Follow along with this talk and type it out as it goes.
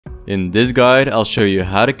In this guide, I'll show you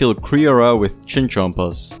how to kill Kree'arra with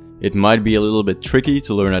Chinchompas. It might be a little bit tricky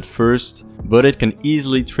to learn at first, but it can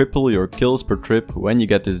easily triple your kills per trip when you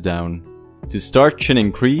get this down. To start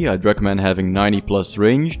chinning Kree, I'd recommend having 90 plus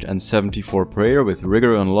ranged and 74 prayer with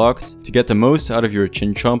rigor unlocked to get the most out of your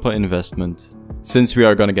Chinchompa investment. Since we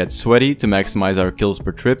are gonna get sweaty to maximize our kills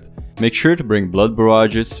per trip, make sure to bring blood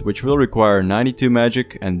barrages, which will require 92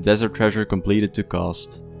 magic and desert treasure completed to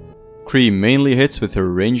cost. Kree mainly hits with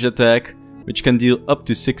her ranged attack, which can deal up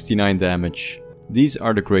to 69 damage. These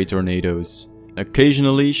are the Grey Tornadoes.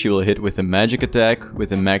 Occasionally she will hit with a magic attack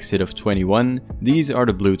with a max hit of 21, these are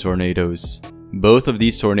the Blue Tornadoes. Both of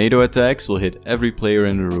these tornado attacks will hit every player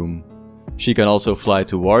in the room. She can also fly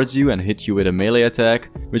towards you and hit you with a melee attack,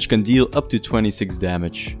 which can deal up to 26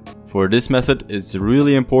 damage. For this method, it's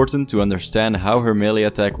really important to understand how her melee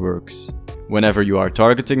attack works. Whenever you are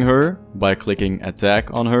targeting her, by clicking attack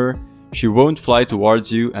on her, she won't fly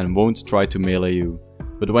towards you and won't try to melee you.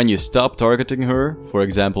 But when you stop targeting her, for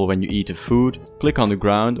example when you eat a food, click on the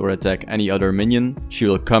ground or attack any other minion, she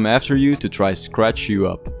will come after you to try scratch you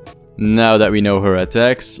up. Now that we know her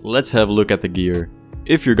attacks, let's have a look at the gear.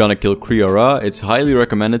 If you're gonna kill Kree'arra, it's highly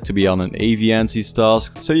recommended to be on an Aviansies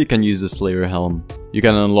task so you can use the Slayer helm. You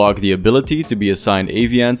can unlock the ability to be assigned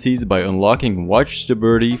Aviansies by unlocking Watch the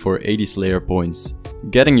Birdie for 80 Slayer points.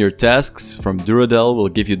 Getting your tasks from Duradel will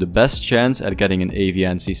give you the best chance at getting an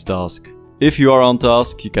Aviansies task. If you are on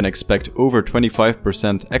task, you can expect over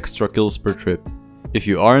 25% extra kills per trip. If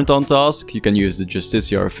you aren't on task, you can use the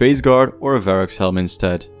Justiciar Face Guard or a Varrock's helm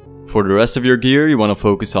instead. For the rest of your gear, you want to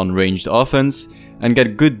focus on ranged offense and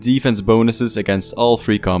get good defense bonuses against all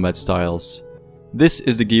 3 combat styles. This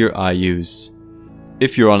is the gear I use.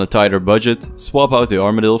 If you're on a tighter budget, swap out the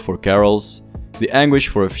Armadyl for Carol's, the Anguish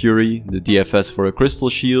for a Fury, the DFS for a Crystal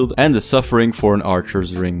Shield, and the Suffering for an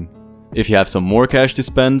Archer's Ring. If you have some more cash to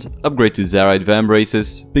spend, upgrade to Zarite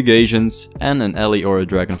Vambraces, Big Asians, and an Ellie or a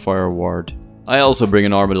Dragonfire Ward. I also bring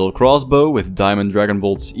an Armadyl crossbow with Diamond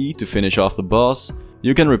Dragonbolt's E to finish off the boss.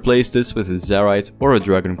 You can replace this with a Zarite or a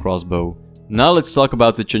Dragon crossbow. Now let's talk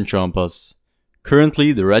about the Chinchompas.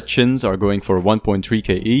 Currently the red chins are going for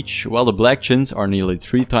 1.3k each, while the black chins are nearly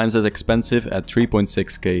 3 times as expensive at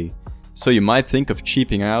 3.6k. So you might think of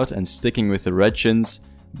cheaping out and sticking with the red chins,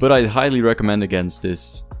 but I'd highly recommend against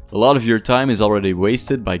this. A lot of your time is already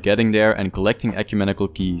wasted by getting there and collecting ecumenical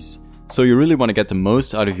keys, so you really want to get the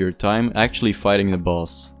most out of your time actually fighting the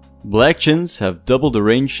boss. Black chins have double the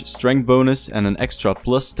range strength bonus and an extra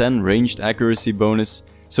plus 10 ranged accuracy bonus,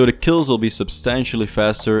 so the kills will be substantially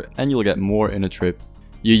faster and you'll get more in a trip.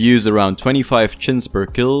 You use around 25 chins per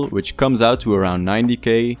kill, which comes out to around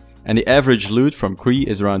 90k, and the average loot from Kree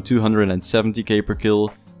is around 270k per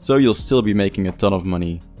kill, so you'll still be making a ton of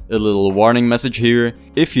money. A little warning message here,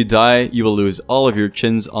 if you die, you will lose all of your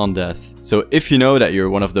chins on death. So if you know that you're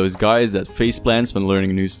one of those guys that faceplants when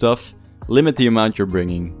learning new stuff, limit the amount you're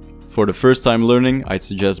bringing. For the first time learning, I'd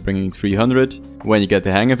suggest bringing 300. When you get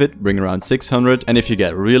the hang of it, bring around 600. And if you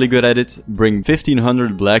get really good at it, bring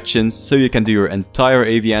 1500 black chins so you can do your entire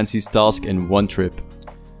Aviansies task in one trip.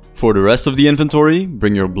 For the rest of the inventory,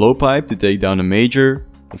 bring your blowpipe to take down a major,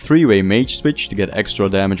 a 3-way mage switch to get extra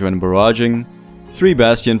damage when barraging, 3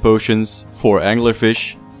 bastion potions, 4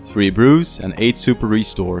 anglerfish, 3 brews and 8 super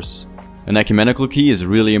restores. An ecumenical key is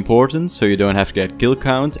really important so you don't have to get kill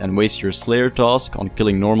count and waste your slayer task on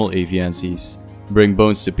killing normal Aviansies. Bring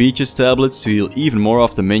Bones to Peaches tablets to heal even more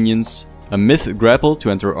of the minions, a myth grapple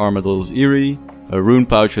to enter Armadyl's Eyrie, a rune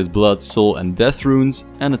pouch with blood, soul and death runes,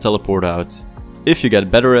 and a teleport out. If you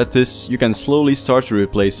get better at this, you can slowly start to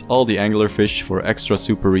replace all the anglerfish for extra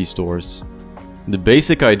super restores. The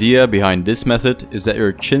basic idea behind this method is that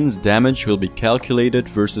your chin's damage will be calculated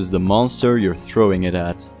versus the monster you're throwing it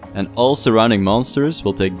at, and all surrounding monsters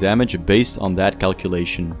will take damage based on that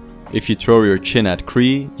calculation. If you throw your chin at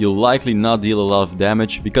Kree, you'll likely not deal a lot of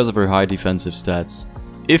damage because of her high defensive stats.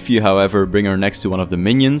 If you however bring her next to one of the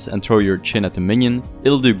minions and throw your chin at the minion,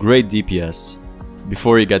 it'll do great DPS.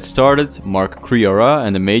 Before you get started, mark Kree'arra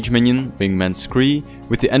and the mage minion, Wingman's Kree,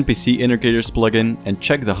 with the NPC Indicators plugin and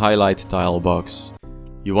check the highlight tile box.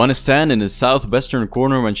 You want to stand in the southwestern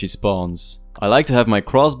corner when she spawns. I like to have my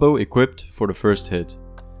crossbow equipped for the first hit.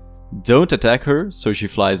 Don't attack her so she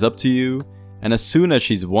flies up to you, and as soon as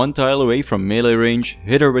she's 1 tile away from melee range,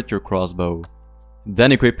 hit her with your crossbow.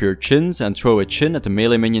 Then equip your chins and throw a chin at the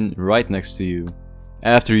melee minion right next to you.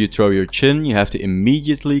 After you throw your chin, you have to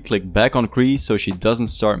immediately click back on Kree so she doesn't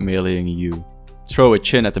start meleeing you. Throw a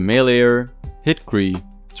chin at the meleeer, hit Kree.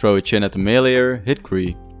 Throw a chin at the meleeer, hit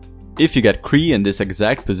Kree. If you get Kree in this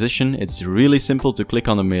exact position, it's really simple to click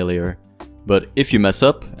on the meleeer. But if you mess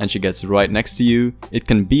up and she gets right next to you, it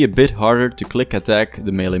can be a bit harder to click attack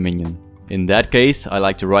the melee minion. In that case, I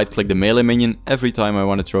like to right click the melee minion every time I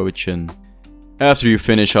want to throw a chin. After you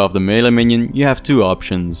finish off the melee minion, you have two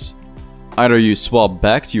options. Either you swap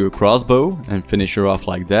back to your crossbow and finish her off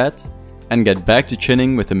like that, and get back to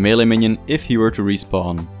chinning with the melee minion if he were to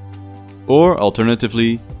respawn. Or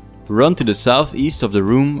alternatively, run to the southeast of the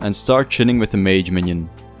room and start chinning with the mage minion.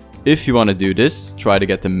 If you want to do this, try to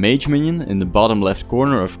get the mage minion in the bottom left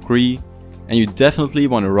corner of Kree, and you definitely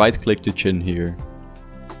want to right click to chin here.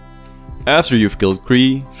 After you've killed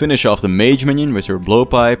Kree, finish off the mage minion with your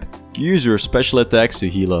blowpipe, use your special attacks to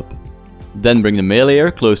heal up. Then bring the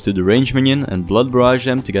meleeer close to the range minion and blood barrage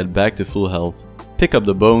them to get back to full health. Pick up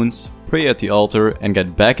the bones, pray at the altar and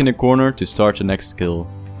get back in the corner to start the next kill.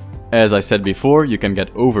 As I said before, you can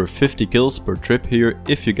get over 50 kills per trip here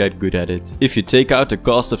if you get good at it. If you take out the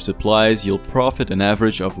cost of supplies, you'll profit an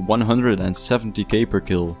average of 170k per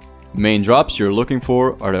kill. Main drops you're looking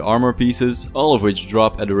for are the armor pieces, all of which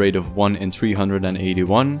drop at a rate of 1 in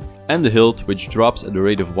 381, and the hilt, which drops at a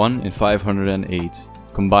rate of 1 in 508.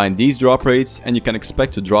 Combine these drop rates and you can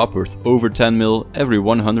expect a drop worth over 10 mil every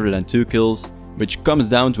 102 kills, which comes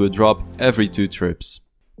down to a drop every 2 trips.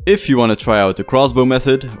 If you want to try out the crossbow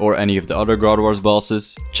method or any of the other God Wars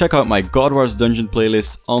bosses, check out my God Wars dungeon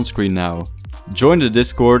playlist on screen now. Join the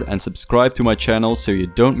Discord and subscribe to my channel so you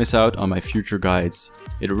don't miss out on my future guides.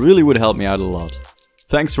 It really would help me out a lot.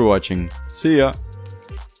 Thanks for watching. See ya!